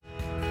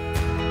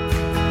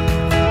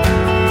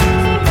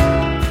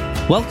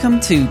Welcome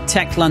to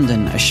Tech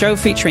London, a show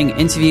featuring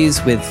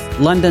interviews with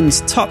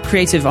London's top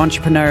creative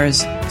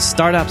entrepreneurs,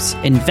 startups,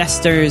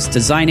 investors,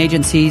 design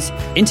agencies,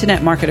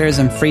 internet marketers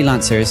and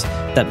freelancers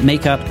that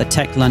make up the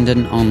Tech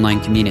London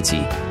online community,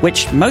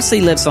 which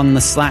mostly lives on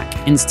the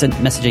Slack instant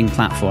messaging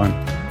platform.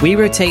 We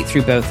rotate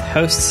through both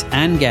hosts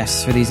and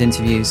guests for these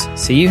interviews,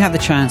 so you have the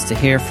chance to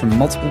hear from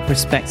multiple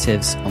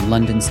perspectives on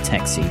London's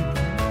tech scene.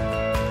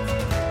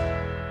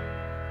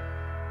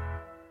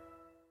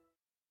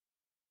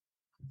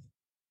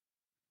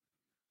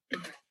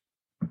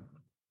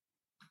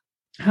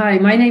 Hi,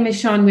 my name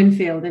is Sian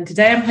Winfield, and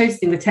today I'm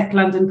hosting the Tech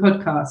London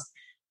podcast,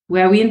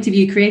 where we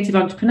interview creative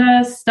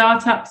entrepreneurs,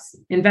 startups,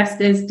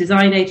 investors,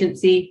 design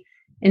agency,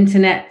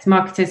 internet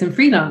marketers, and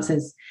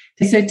freelancers.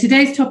 So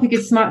today's topic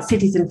is smart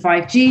cities and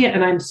 5G,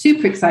 and I'm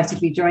super excited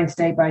to be joined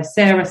today by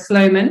Sarah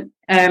Sloman,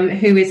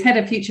 who is Head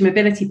of Future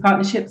Mobility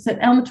Partnerships at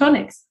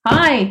Elmatronics.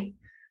 Hi.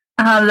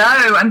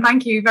 Hello, and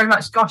thank you very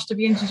much. Gosh, to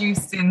be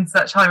introduced in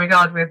such high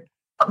regard with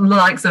the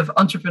likes of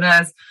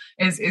entrepreneurs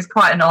is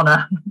quite an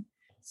honour.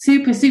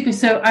 Super.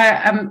 So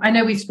I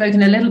know we've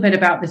spoken a little bit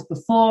about this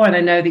before, and I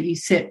know that you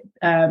sit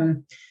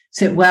well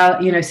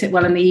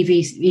in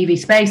the EV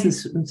space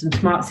and some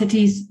smart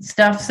cities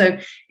stuff. So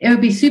it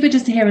would be super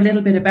just to hear a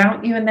little bit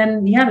about you, and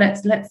then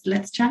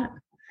let's chat.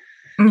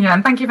 Yeah,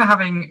 and thank you for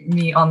having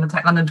me on the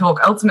Tech London talk.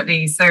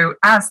 Ultimately, so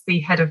as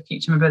the head of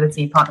future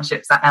mobility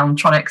partnerships at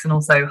Elmatronics and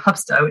also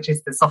Hubster, which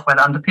is the software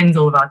that underpins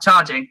all of our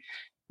charging,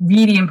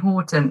 really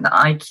important that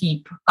I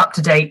keep up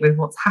to date with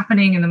what's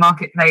happening in the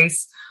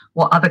marketplace,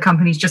 what other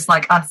companies just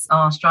like us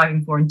are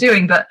striving for and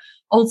doing, but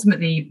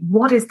ultimately,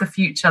 what is the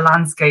future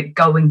landscape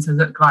going to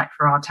look like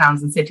for our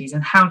towns and cities?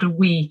 And how do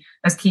we,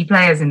 as key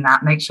players in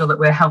that, make sure that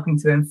we're helping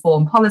to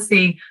inform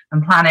policy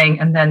and planning,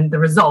 and then the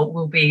result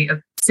will be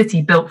a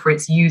city built for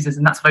its users?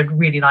 And that's what I'd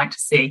really like to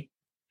see.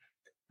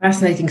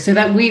 Fascinating. So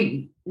that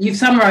you've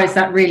summarised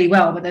that really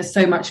well, but there's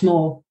so much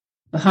more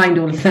behind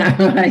all of that,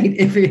 right?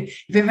 If it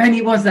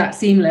only was that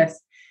seamless.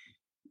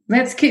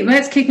 Let's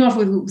kick off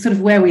with sort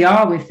of where we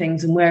are with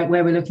things and where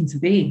we're looking to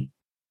be.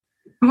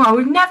 Well,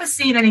 we've never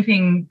seen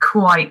anything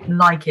quite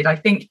like it. I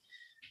think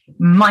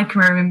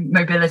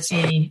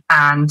micro-mobility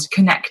and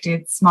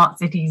connected smart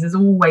cities has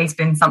always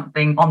been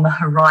something on the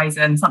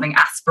horizon, something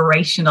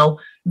aspirational.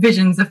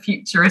 Visions of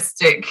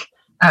futuristic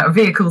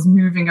vehicles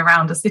moving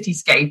around a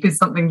cityscape is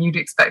something you'd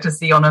expect to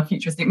see on a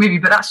futuristic movie,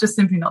 but that's just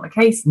simply not the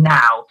case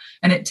now.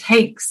 And it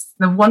takes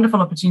the wonderful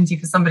opportunity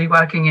for somebody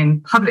working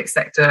in public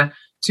sector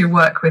to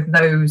work with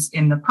those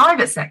in the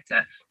private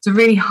sector to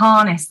really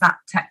harness that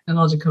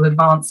technological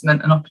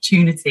advancement and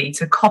opportunity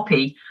to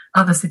copy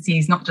other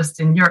cities, not just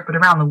in Europe, but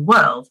around the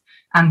world,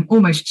 and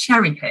almost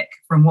cherry pick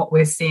from what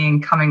we're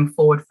seeing coming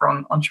forward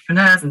from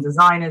entrepreneurs and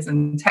designers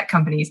and tech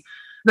companies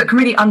that can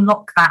really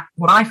unlock that,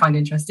 what I find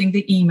interesting,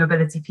 the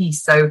e-mobility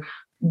piece. So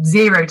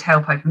zero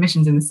tailpipe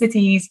emissions in the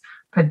cities,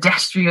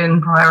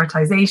 pedestrian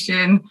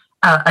prioritization,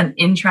 an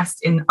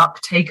interest in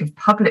uptake of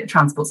public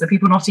transport. So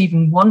people not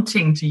even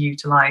wanting to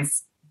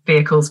utilize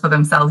vehicles for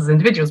themselves as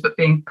individuals, but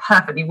being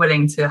perfectly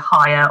willing to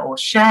hire or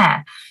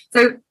share.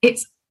 So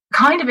it's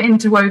kind of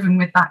interwoven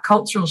with that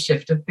cultural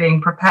shift of being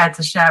prepared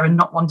to share and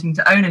not wanting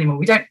to own anymore.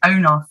 We don't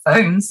own our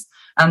phones,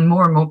 and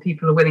more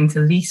people are willing to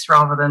lease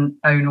rather than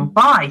own or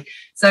buy.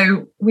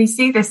 So we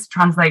see this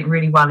translate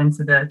really well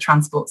into the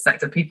transport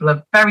sector. People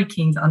are very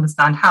keen to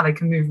understand how they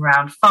can move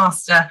around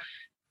faster,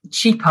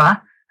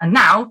 cheaper, and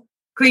now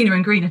cleaner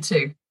and greener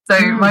too. So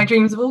my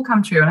dreams have all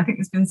come true, and I think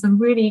there's been some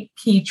really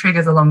key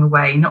triggers along the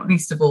way, not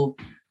least of all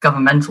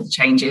governmental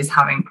changes,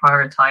 having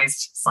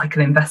prioritised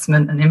cycle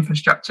investment and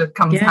infrastructure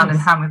comes hand in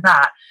hand with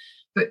that.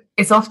 But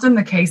it's often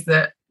the case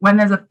that when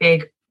there's a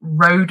big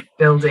road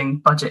building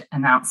budget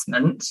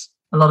announcement,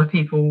 a lot of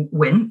people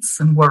wince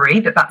and worry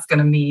that that's going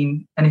to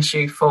mean an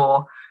issue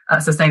for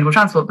sustainable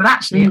transport. But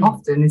actually, it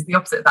often is the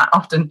opposite of that.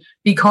 Often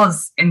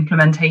because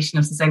implementation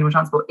of sustainable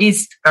transport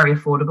is very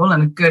affordable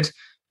and a good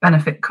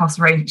benefit cost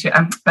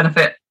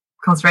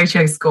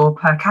ratio score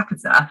per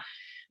capita,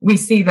 we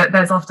see that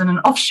there's often an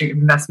offshoot of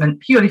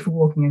investment purely for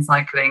walking and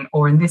cycling,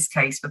 or in this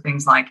case for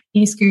things like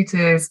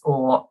e-scooters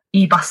or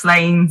e-bus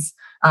lanes,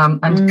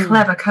 and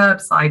clever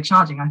curbside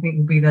charging, I think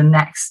will be the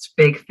next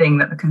big thing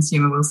that the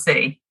consumer will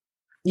see.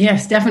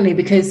 Yes, definitely,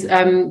 because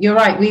you're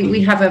right.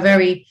 We have a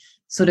very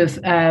sort of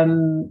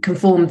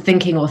conformed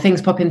thinking, or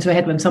things pop into our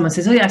head when someone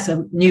says, oh yes,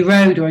 a new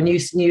road or a new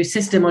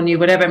system or new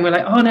whatever, and we're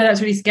like, oh no, that's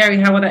really scary,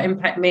 how will that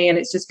impact me, and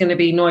it's just going to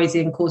be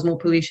noisy and cause more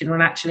pollution.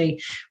 When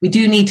actually we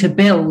do need to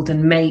build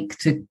and make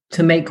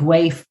to make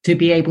way to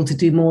be able to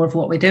do more of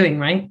what we're doing,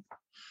 right?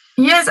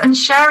 Yes, and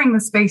sharing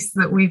the space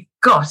that we've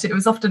got. It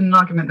was often an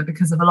argument that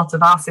because of a lot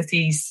of our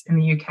cities in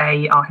the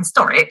UK are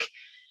historic,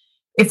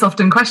 it's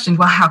often questioned,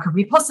 well, how could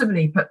we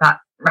possibly put that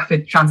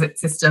rapid transit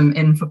system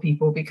in for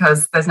people,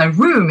 because there's no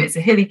room, it's a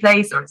hilly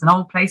place, or it's an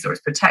old place, or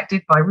it's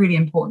protected by really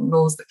important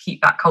laws that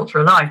keep that culture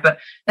alive. But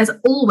there's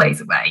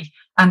always a way.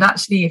 And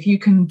actually, if you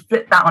can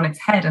flip that on its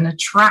head and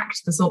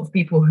attract the sort of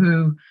people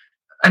who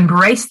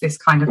embrace this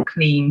kind of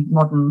clean,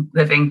 modern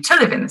living to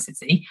live in the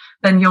city,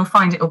 then you'll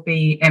find it will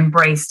be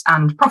embraced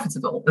and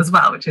profitable as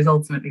well, which is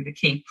ultimately the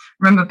key. I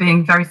remember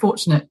being very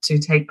fortunate to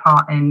take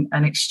part in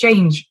an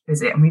exchange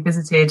visit, and we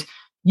visited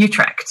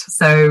Utrecht.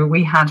 So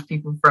we had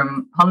people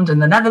from Holland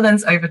and the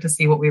Netherlands over to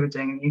see what we were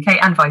doing in the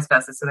UK and vice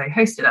versa. So they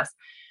hosted us.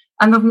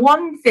 And the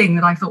one thing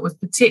that I thought was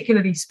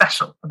particularly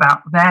special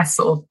about their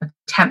sort of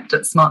attempt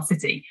at smart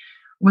city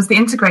was the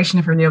integration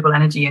of renewable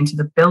energy into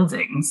the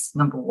buildings,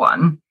 number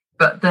one.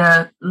 But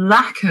the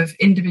lack of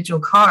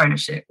individual car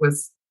ownership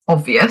was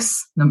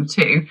obvious, number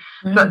two.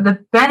 But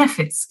the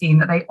benefit scheme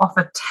that they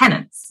offer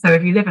tenants, so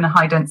if you live in a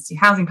high density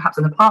housing, perhaps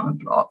an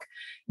apartment block,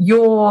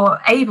 you're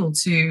able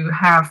to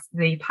have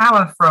the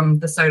power from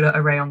the solar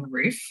array on the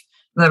roof,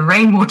 the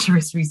rainwater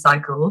is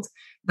recycled,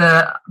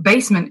 the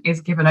basement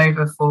is given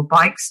over for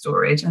bike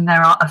storage, and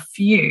there are a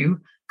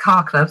few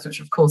car clubs, which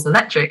are of course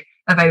electric,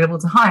 available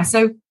to hire.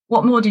 So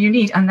what more do you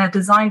need? And they're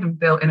designed and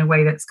built in a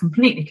way that's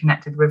completely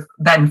connected with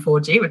then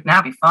 4G, would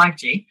now be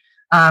 5G,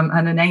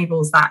 and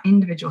enables that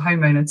individual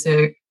homeowner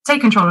to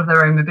take control of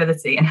their own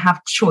mobility and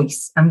have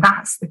choice. And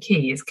that's the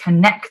key, is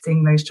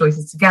connecting those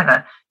choices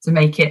together to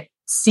make it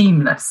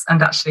seamless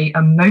and actually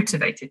a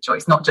motivated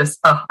choice, not just,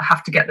 oh, I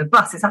have to get the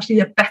bus. It's actually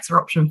a better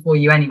option for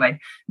you anyway.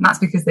 And that's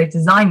because they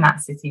designed that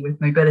city with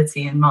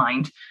mobility in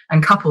mind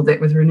and coupled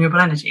it with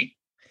renewable energy.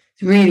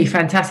 Really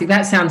fantastic.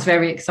 That sounds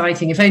very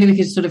exciting. If only we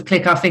could sort of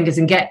click our fingers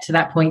and get to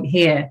that point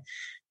here.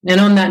 And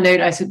on that note,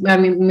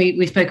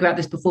 we spoke about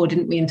this before,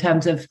 didn't we, in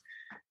terms of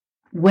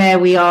where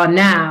we are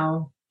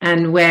now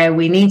and where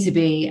we need to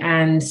be,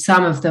 and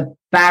some of the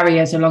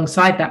barriers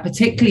alongside that,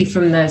 particularly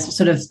from the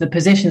sort of the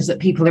positions that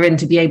people are in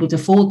to be able to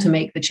afford to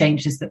make the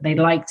changes that they'd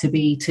like to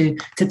be, to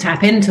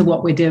tap into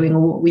what we're doing or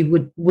what we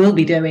will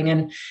be doing,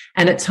 and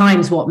at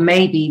times what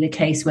may be the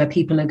case where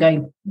people are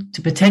going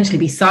to potentially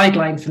be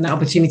sidelined from that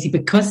opportunity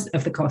because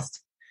of the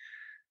cost.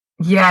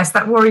 Yes,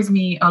 that worries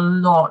me a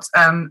lot.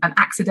 An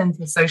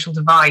accidental social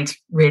divide,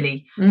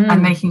 really,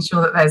 and making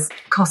sure that there's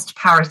cost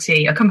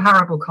parity, a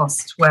comparable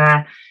cost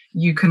where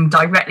you can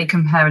directly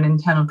compare an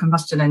internal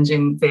combustion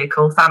engine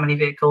vehicle, family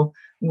vehicle,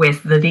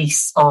 with the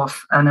lease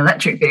of an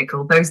electric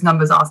vehicle. Those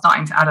numbers are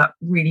starting to add up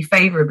really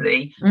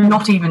favourably,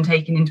 not even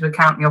taking into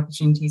account the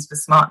opportunities for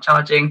smart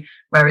charging,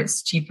 where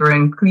it's cheaper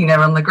and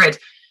cleaner on the grid.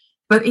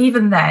 But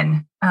even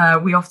then,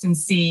 we often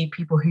see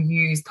people who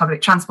use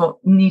public transport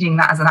needing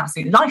that as an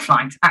absolute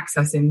lifeline to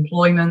access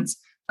employment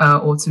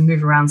or to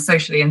move around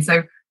socially. And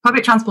so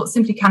public transport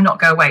simply cannot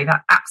go away.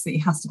 That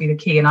absolutely has to be the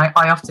key. And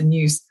I often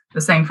use the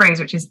same phrase,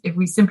 which is, if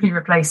we simply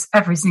replace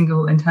every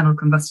single internal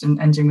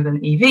combustion engine with an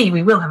EV,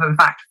 we will have in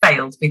fact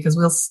failed, because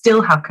we'll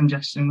still have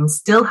congestion, we'll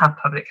still have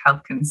public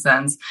health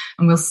concerns,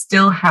 and we'll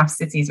still have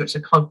cities which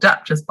are clogged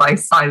up just by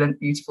silent,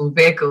 beautiful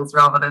vehicles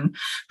rather than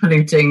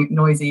polluting,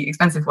 noisy,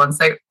 expensive ones.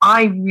 So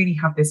I really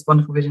have this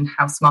wonderful vision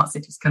how smart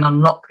cities can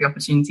unlock the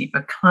opportunity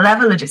for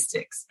clever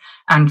logistics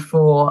and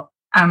for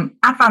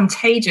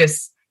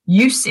advantageous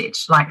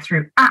usage, like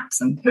through apps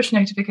and push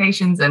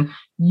notifications and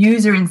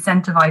user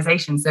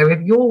incentivization. So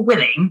if you're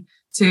willing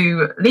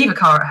to leave a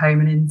car at home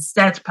and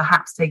instead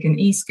perhaps take an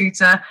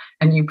e-scooter,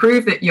 and you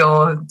prove that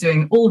you're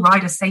doing all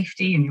rider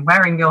safety and you're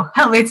wearing your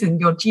helmet and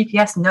your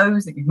GPS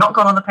knows that you've not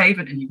gone on the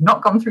pavement and you've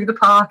not gone through the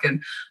park,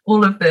 and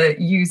all of the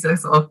user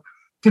sort of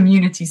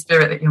community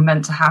spirit that you're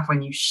meant to have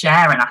when you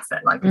share an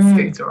asset like a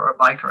scooter or a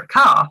bike or a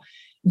car,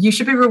 you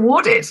should be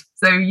rewarded.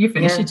 So you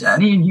finish your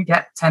journey and you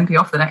get 10p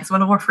off the next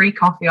one, or a free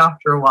coffee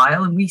after a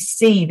while. And we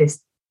see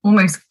this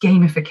almost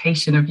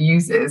gamification of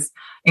users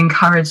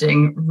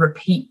encouraging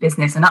repeat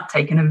business and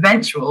uptake and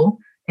eventual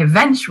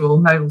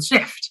modal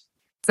shift.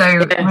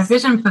 So my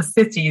vision for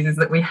cities is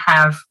that we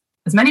have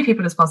as many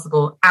people as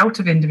possible out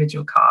of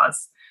individual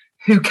cars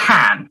who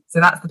can. So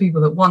that's the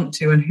people that want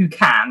to and who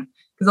can.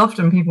 Because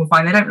often people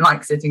find they don't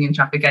like sitting in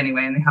traffic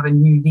anyway, and they have a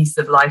new lease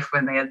of life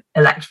when they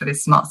elect for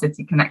this smart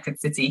city, connected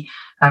city,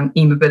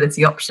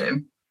 e-mobility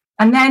option.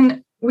 And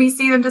then we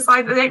see them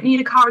decide that they don't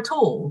need a car at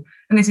all.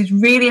 And this is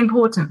really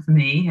important for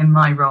me in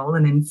my role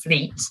and in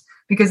fleet,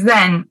 because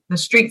then the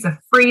streets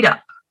are freed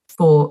up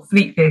for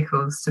fleet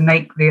vehicles to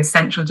make the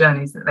essential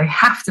journeys that they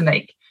have to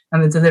make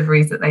and the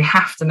deliveries that they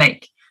have to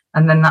make.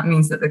 And then that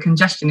means that the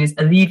congestion is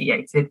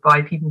alleviated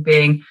by people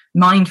being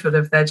mindful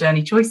of their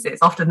journey choices.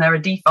 Often they're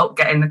a default,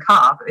 get in the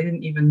car, but they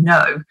didn't even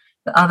know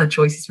that other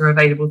choices are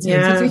available to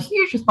them. So it's a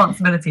huge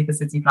responsibility for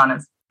city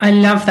planners. I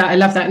love that.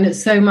 And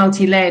it's so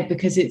multi-layered,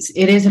 because it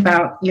is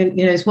about,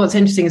 it's what's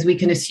interesting is we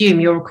can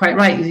assume, you're quite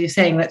right, as you're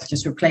saying, let's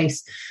just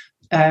replace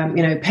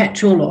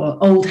petrol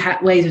or old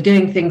hat ways of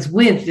doing things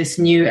with this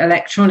new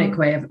electronic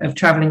way of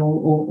traveling,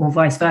 or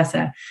vice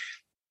versa.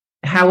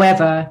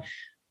 However,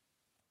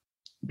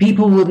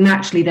 people will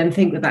naturally then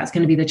think that that's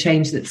going to be the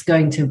change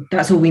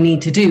that's all we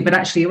need to do. But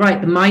actually, you're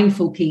right, the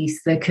mindful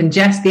piece,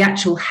 the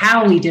actual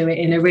how we do it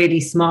in a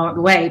really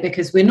smart way,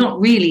 because we're not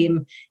really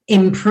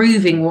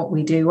improving what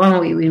we do,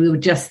 are we? We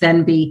would just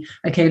then be,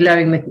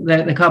 lowering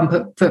the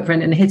carbon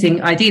footprint and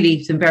hitting,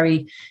 ideally, some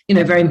very,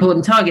 very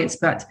important targets.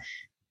 But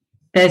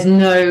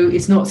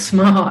it's not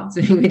smart.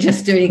 We're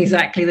just doing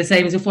exactly the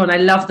same as before. And I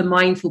love the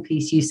mindful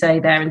piece you say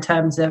there in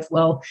terms of,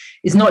 well,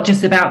 it's not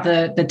just about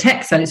the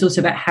tech side, it's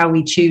also about how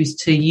we choose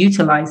to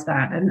utilize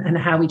that and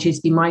how we choose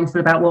to be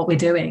mindful about what we're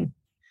doing.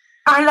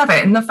 I love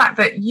it. And the fact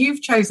that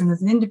you've chosen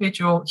as an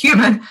individual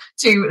human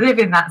to live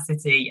in that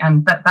city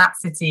and that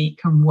city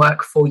can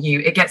work for you.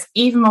 It gets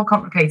even more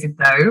complicated,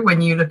 though,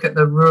 when you look at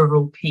the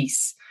rural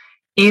piece.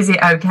 Is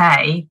it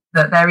okay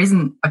that there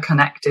isn't a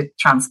connected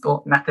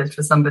transport method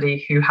for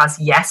somebody who has,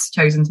 yes,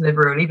 chosen to live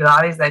rurally, but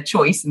that is their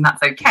choice and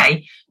that's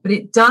okay. But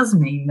it does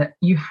mean that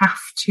you have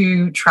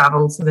to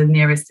travel to the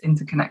nearest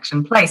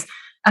interconnection place.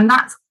 And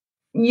that's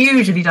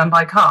usually done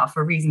by car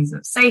for reasons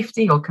of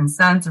safety or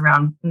concerns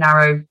around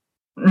narrow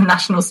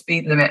national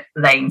speed limit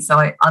lanes. So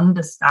I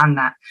understand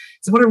that.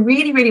 So what I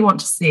really, really want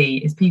to see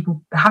is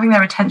people having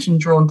their attention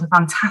drawn to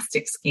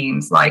fantastic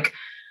schemes like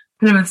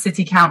Plymouth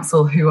City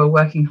Council, who are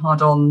working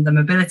hard on the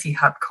mobility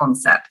hub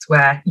concept,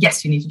 where,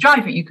 yes, you need to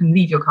drive, but you can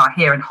leave your car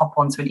here and hop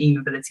onto an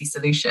e-mobility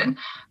solution.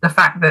 The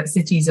fact that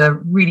cities are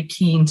really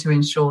keen to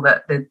ensure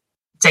that the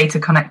data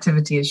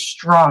connectivity is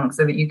strong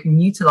so that you can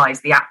utilize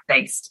the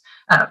app-based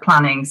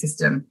planning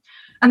system.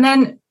 And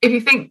then if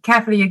you think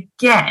carefully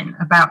again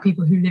about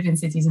people who live in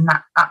cities and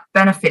that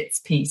benefits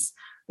piece,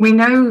 we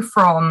know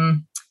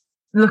from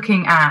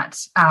looking at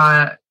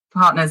our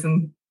partners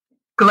in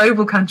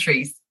global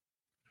countries,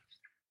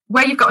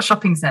 where you've got a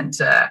shopping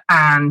centre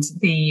and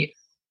the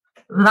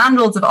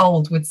landlords of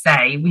old would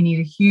say, we need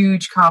a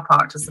huge car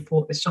park to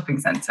support this shopping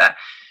centre.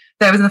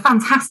 There was a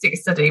fantastic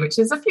study, which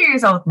is a few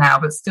years old now,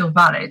 but still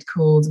valid,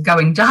 called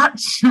Going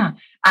Dutch.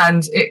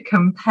 And it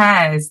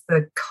compares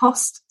the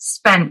cost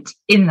spent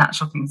in that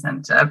shopping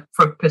centre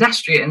for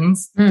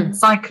pedestrians,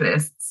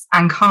 cyclists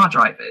and car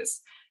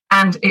drivers.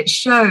 And it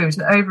showed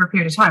that over a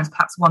period of time,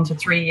 perhaps 1 to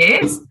 3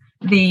 years,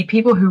 the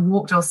people who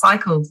walked or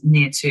cycled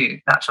near to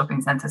that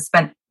shopping centre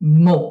spent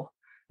more.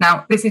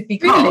 Now, this is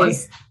because... Really?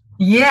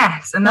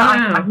 Yes, and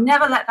I've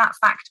never let that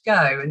fact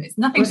go, and it's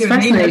nothing to do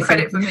with me,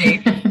 credit for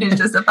me. It's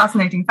just a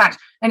fascinating fact.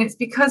 And it's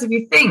because if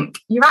you think,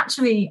 you're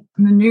actually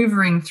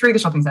manoeuvring through the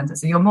shopping centre,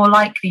 so you're more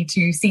likely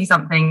to see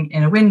something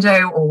in a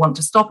window or want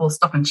to stop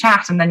and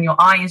chat, and then your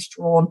eye is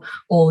drawn,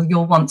 or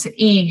you'll want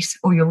to eat,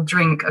 or you'll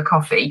drink a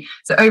coffee.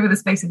 So over the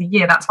space of a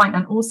year, that's fine.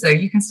 And also,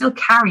 you can still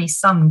carry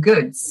some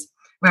goods,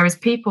 whereas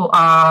people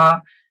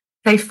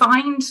they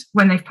find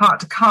when they've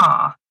parked a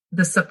car,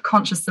 the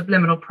subconscious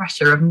subliminal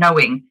pressure of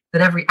knowing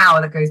that every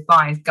hour that goes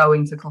by is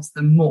going to cost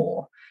them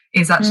more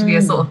is actually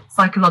a sort of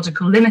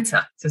psychological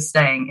limiter to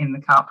staying in the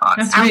car park.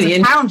 That's really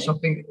interesting. Town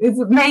shopping, it's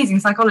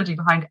amazing psychology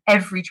behind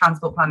every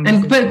transport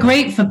planning. But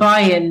great for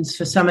buy-ins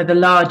for some of the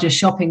larger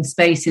shopping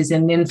spaces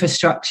and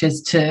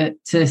infrastructures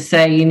to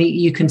say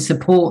you can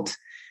support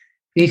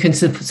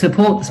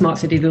the smart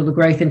city with all the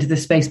growth into the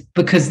space,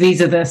 because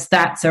these are the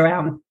stats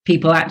around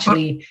people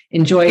actually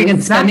enjoying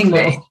and spending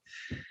more.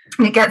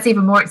 And it gets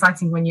even more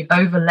exciting when you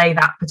overlay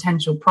that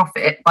potential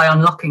profit by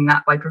unlocking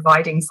that by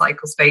providing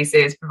cycle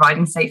spaces,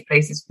 providing safe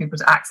places for people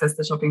to access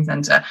the shopping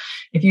centre.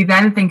 If you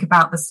then think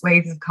about the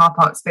swathes of car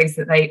park space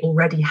that they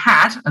already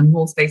had, and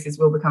more spaces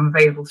will become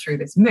available through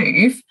this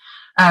move,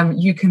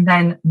 you can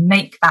then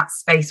make that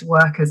space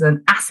work as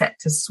an asset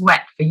to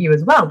sweat for you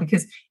as well.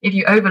 Because if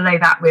you overlay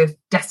that with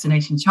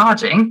destination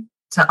charging,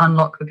 to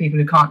unlock the people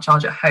who can't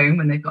charge at home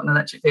when they've got an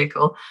electric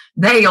vehicle,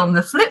 they, on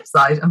the flip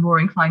side, are more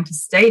inclined to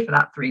stay for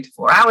that 3 to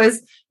 4 hours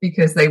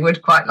because they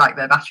would quite like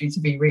their battery to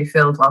be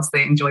refilled whilst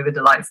they enjoy the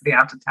delights of the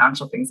out-of-town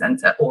shopping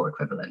centre or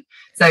equivalent.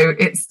 So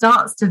it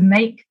starts to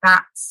make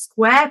that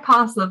square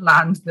parcel of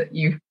land that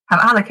you have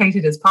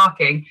allocated as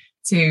parking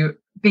to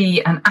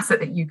be an asset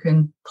that you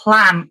can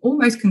plan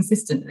almost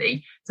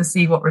consistently to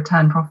see what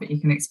return profit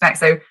you can expect.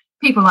 So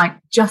people like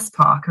Just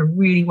Park are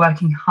really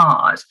working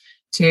hard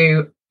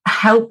to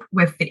help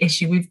with the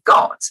issue we've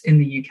got in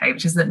the UK,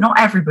 which is that not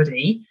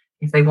everybody,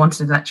 if they want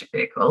an electric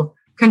vehicle,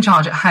 can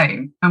charge at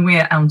home. And we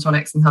at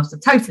Elmtronics and Hubster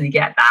totally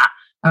get that.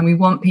 And we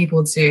want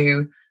people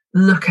to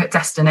look at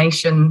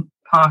destination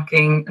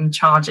parking and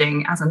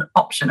charging as an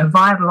option, a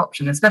viable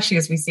option, especially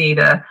as we see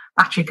the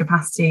battery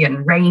capacity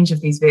and range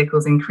of these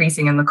vehicles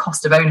increasing and the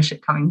cost of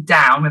ownership coming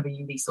down, whether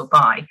you lease or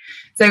buy.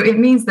 So it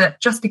means that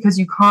just because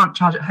you can't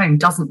charge at home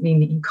doesn't mean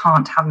that you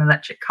can't have an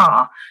electric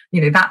car.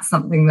 You know, that's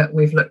something that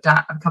we've looked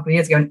at a couple of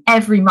years ago, and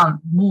every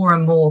month more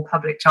and more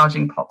public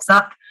charging pops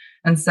up.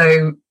 And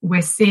so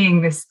we're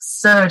seeing this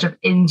surge of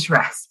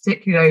interest,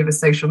 particularly over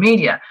social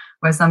media,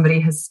 where somebody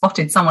has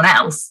spotted someone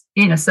else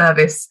in a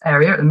service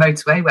area at the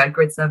motorway where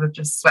GridServe have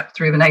just swept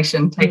through the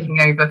nation,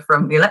 taking over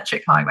from the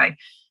electric highway.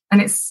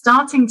 And it's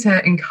starting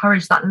to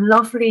encourage that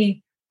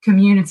lovely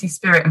community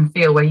spirit and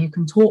feel where you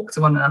can talk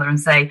to one another and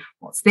say,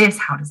 what's this?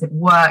 How does it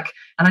work?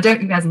 And I don't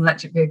think there's an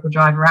electric vehicle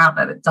driver out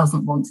there that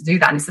doesn't want to do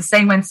that. And it's the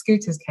same when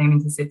scooters came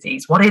into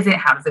cities. What is it?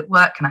 How does it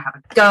work? Can I have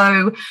a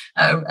go?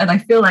 And I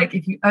feel like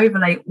if you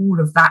overlay all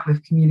of that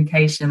with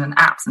communication and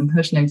apps and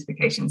push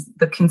notifications,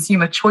 the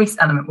consumer choice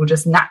element will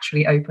just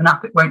naturally open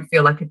up. It won't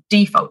feel like a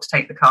default to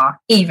take the car,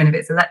 even if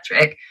it's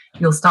electric.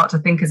 You'll start to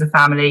think as a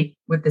family,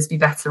 would this be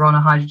better on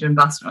a hydrogen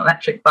bus or an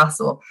electric bus?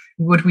 Or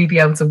would we be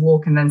able to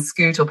walk and then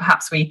scoot? Or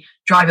perhaps we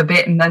drive a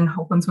bit and then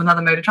hop onto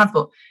another mode of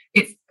transport.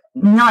 It's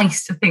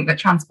nice to think that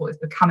transport is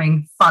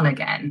becoming fun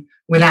again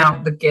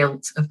without the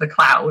guilt of the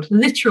cloud,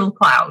 literal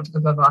cloud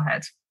above our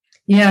head.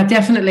 Yeah,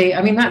 definitely.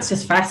 I mean, that's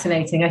just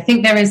fascinating. I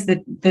think there is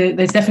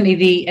there's definitely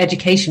the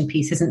education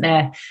piece, isn't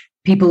there?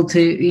 People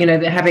to,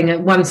 they're having a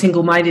one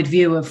single-minded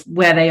view of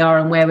where they are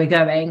and where we're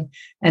going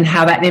and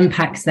how that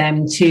impacts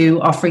them, to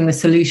offering the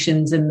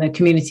solutions and the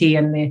community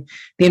and the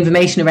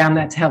information around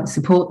that to help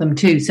support them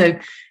too. So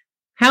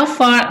how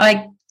far,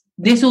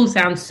 this all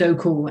sounds so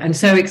cool and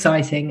so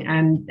exciting.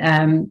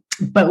 And,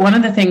 but one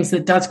of the things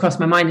that does cross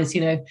my mind is,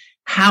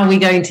 how are we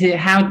going to,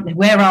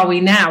 where are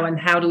we now and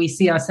how do we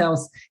see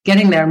ourselves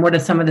getting there? And what are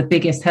some of the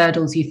biggest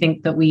hurdles you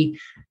think that we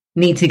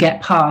need to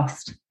get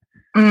past?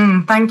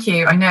 Thank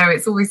you. I know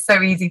it's always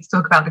so easy to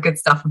talk about the good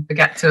stuff and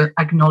forget to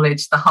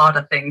acknowledge the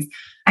harder things.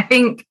 I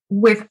think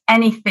with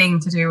anything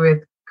to do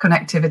with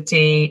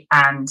connectivity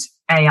and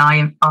AI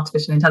and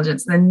artificial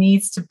intelligence, there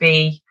needs to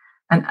be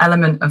an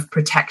element of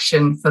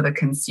protection for the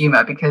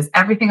consumer, because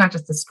everything I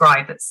just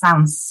described that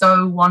sounds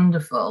so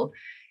wonderful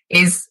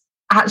is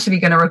actually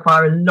going to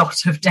require a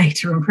lot of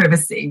data and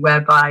privacy,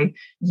 whereby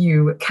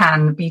you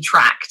can be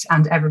tracked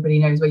and everybody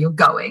knows where you're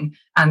going.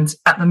 And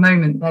at the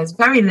moment, there's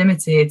very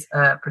limited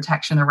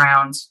protection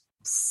around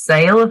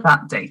sale of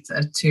that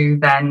data to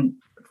then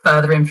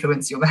further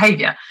influence your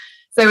behavior.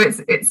 So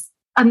it's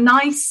a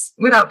nice,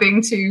 without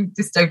being too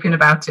dystopian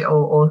about it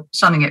or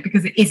shunning it,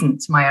 because it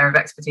isn't my area of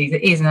expertise.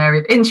 It is an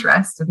area of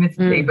interest,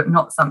 admittedly, but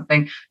not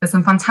something. There's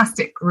some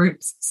fantastic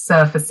groups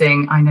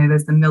surfacing. I know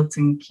there's the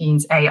Milton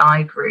Keynes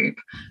AI group,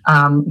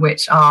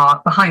 which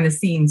are behind the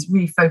scenes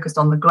really focused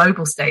on the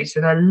global stage. So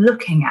they're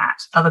looking at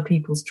other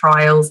people's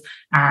trials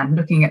and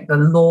looking at the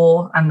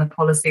law and the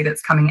policy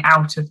that's coming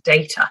out of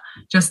data,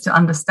 just to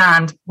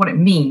understand what it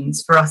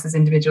means for us as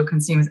individual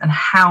consumers and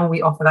how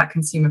we offer that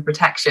consumer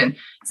protection.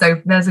 So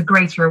there's a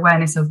greater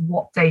awareness of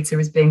what data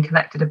is being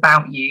collected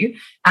about you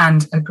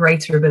and a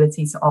greater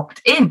ability to opt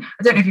in.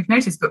 I don't know if you've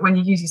noticed, but when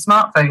you use your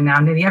smartphone now,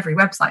 nearly every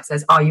website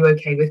says, are you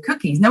okay with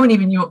cookies? No one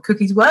even knew what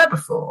cookies were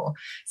before.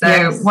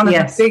 So one of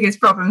the biggest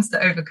problems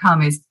to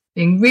overcome is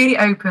being really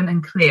open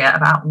and clear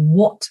about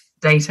what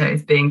data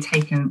is being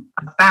taken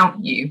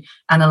about you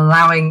and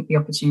allowing the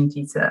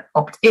opportunity to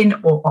opt in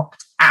or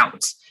opt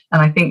out.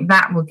 And I think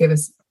that will give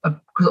us a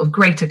sort of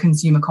greater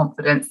consumer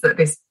confidence that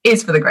this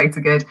is for the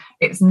greater good.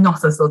 It's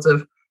not a sort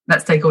of,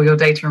 let's take all your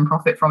data and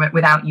profit from it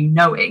without you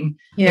knowing.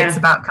 It's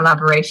about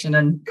collaboration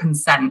and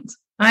consent.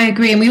 I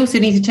agree. And we also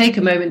need to take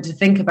a moment to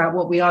think about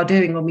what we are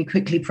doing when we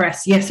quickly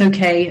press, yes,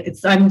 okay.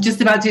 I'm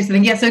just about to do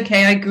something. Yes,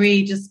 okay, I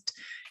agree.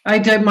 I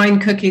don't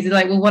mind cookies. It's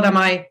like, well, what am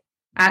I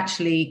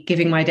actually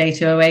giving my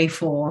data away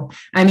for?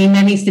 I mean,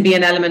 there needs to be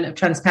an element of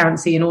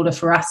transparency in order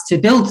for us to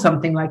build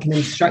something like an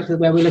infrastructure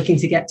where we're looking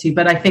to get to.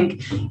 But I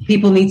think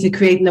people need to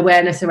create an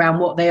awareness around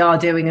what they are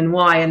doing and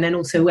why, and then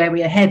also where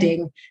we are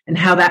heading and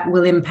how that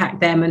will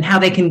impact them and how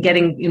they can get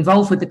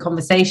involved with the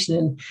conversation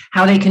and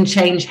how they can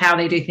change how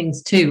they do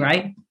things too,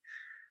 right?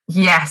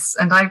 Yes.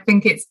 And I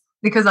think it's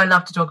because I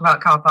love to talk about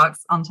car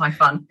parks, aren't I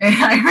fun?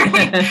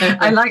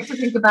 I like to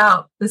think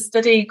about the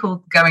study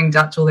called Going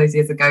Dutch all those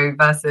years ago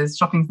versus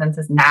shopping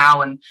centres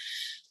now, and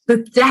the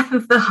death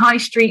of the high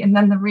street and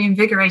then the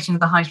reinvigoration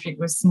of the high street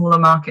with smaller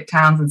market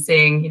towns and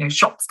seeing,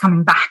 shops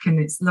coming back.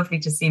 And it's lovely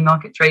to see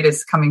market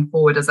traders coming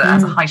forward as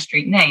a high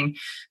street name.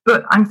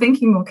 But I'm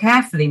thinking more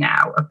carefully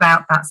now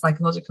about that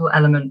psychological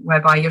element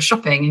whereby you're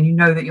shopping and you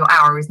know that your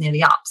hour is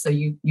nearly up. So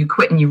you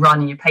quit and you run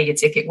and you pay your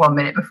ticket 1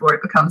 minute before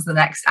it becomes the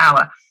next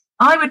hour.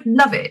 I would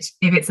love it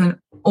if it's an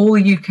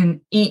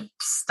all-you-can-eat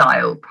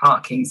style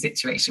parking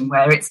situation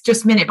where it's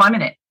just minute by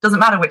minute. Doesn't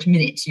matter which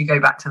minute you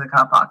go back to the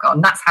car park on.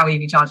 That's how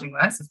EV charging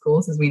works, of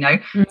course, as we know.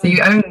 So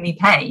you only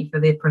pay for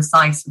the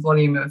precise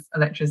volume of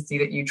electricity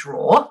that you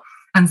draw.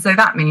 And so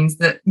that means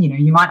that,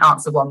 you might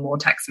answer one more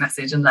text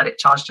message and let it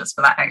charge just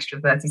for that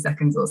extra 30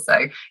 seconds or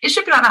so. It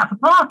should be like that for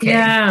parking.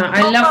 Yeah,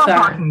 I love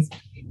that. Parking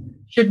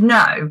should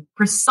know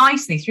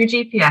precisely through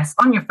GPS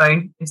on your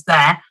phone, it's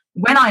there,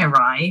 when I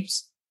arrived,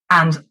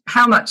 and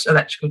how much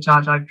electrical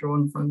charge I've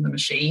drawn from the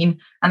machine.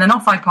 And then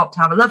off I pop to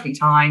have a lovely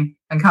time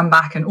and come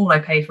back, and all I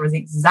pay for is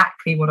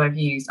exactly what I've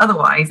used.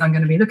 Otherwise, I'm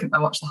going to be looking at my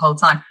watch the whole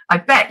time. I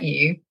bet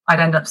you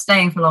I'd end up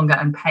staying for longer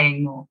and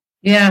paying more.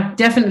 Yeah,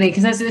 definitely.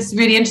 Because it's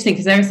really interesting,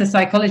 because there is the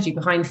psychology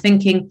behind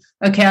thinking,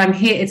 okay, I'm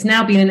here. It's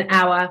now been an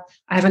hour.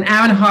 I have an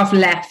hour and a half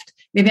left.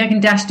 Maybe I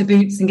can dash to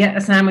Boots and get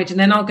a sandwich, and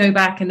then I'll go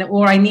back,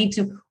 or I need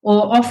to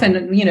Or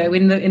often, you know,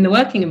 in the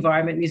working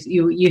environment,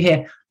 you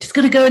hear, just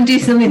got to go and do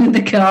something in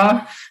the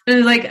car.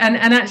 And like, and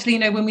actually, you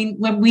know, when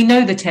we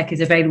know the tech is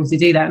available to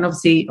do that, and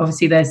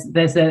obviously there's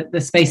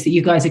the space that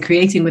you guys are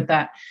creating with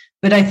that.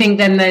 But I think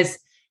then there's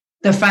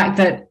the fact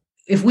that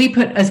if we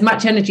put as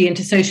much energy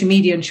into social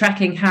media and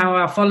tracking how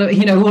our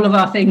you know, all of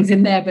our things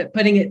in there, but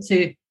putting it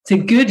to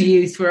good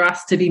use for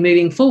us to be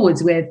moving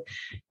forwards with,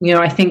 you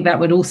know, I think that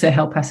would also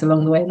help us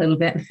along the way a little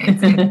bit.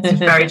 It's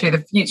very true. The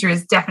future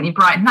is definitely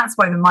bright. And that's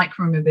why the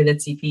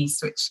micro-mobility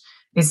piece, which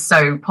is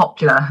so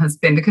popular, has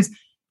been, because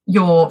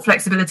your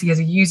flexibility as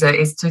a user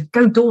is to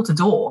go door to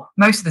door.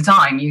 Most of the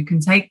time, you can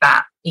take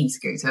that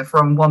e-scooter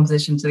from one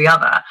position to the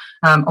other.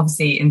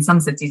 Obviously, in some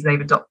cities,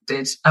 they've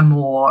adopted a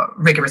more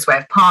rigorous way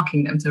of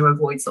parking them to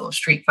avoid sort of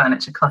street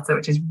furniture clutter,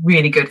 which is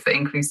really good for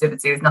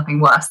inclusivity. There's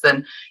nothing worse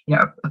than, you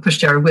know, a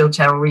pushchair, a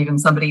wheelchair, or even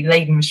somebody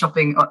laden with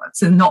shopping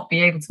to not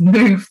be able to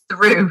move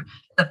through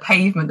the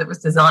pavement that was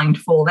designed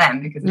for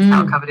them because it's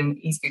now covered in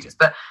e-scooters.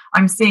 But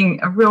I'm seeing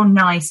a real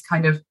nice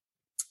kind of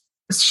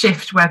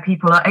shift where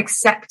people are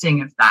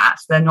accepting of that.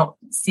 They're not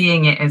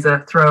seeing it as a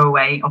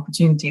throwaway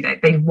opportunity.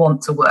 They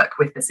want to work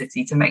with the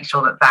city to make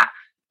sure that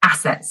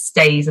asset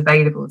stays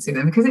available to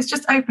them, because it's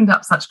just opened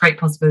up such great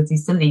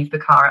possibilities to leave the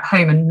car at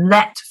home and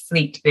let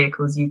fleet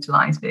vehicles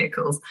utilize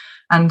vehicles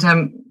and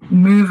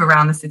move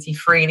around the city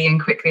freely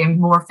and quickly and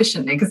more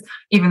efficiently. Because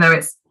even though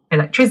it's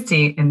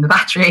electricity in the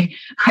battery,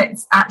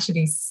 it's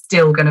actually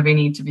still going to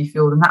need to be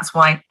fueled, and that's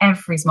why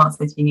every smart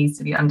city needs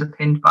to be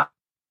underpinned by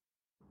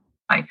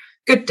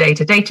good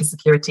data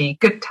security,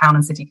 good town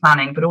and city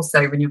planning, but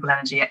also renewable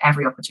energy at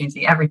every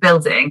opportunity. Every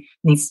building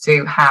needs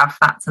to have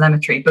that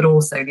telemetry, but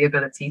also the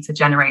ability to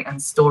generate and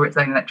store its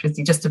own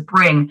electricity, just to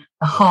bring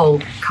the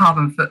whole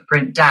carbon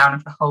footprint down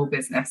of the whole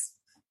business.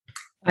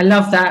 I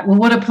love that. Well,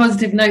 what a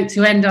positive note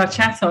to end our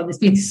chat on. It's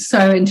been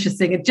so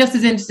interesting, and just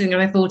as interesting as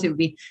I thought it would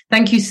be.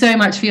 Thank you so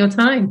much for your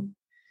time.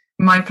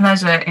 My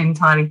pleasure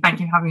entirely. Thank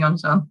you for having me on,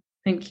 Sean.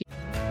 Thank you.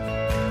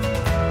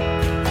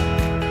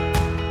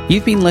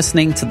 You've been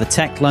listening to the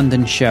Tech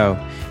London Show.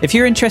 If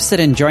you're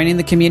interested in joining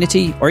the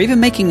community or even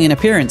making an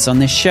appearance on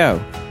this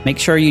show, make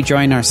sure you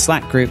join our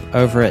Slack group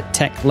over at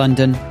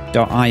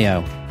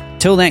techlondon.io.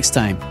 Till next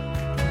time.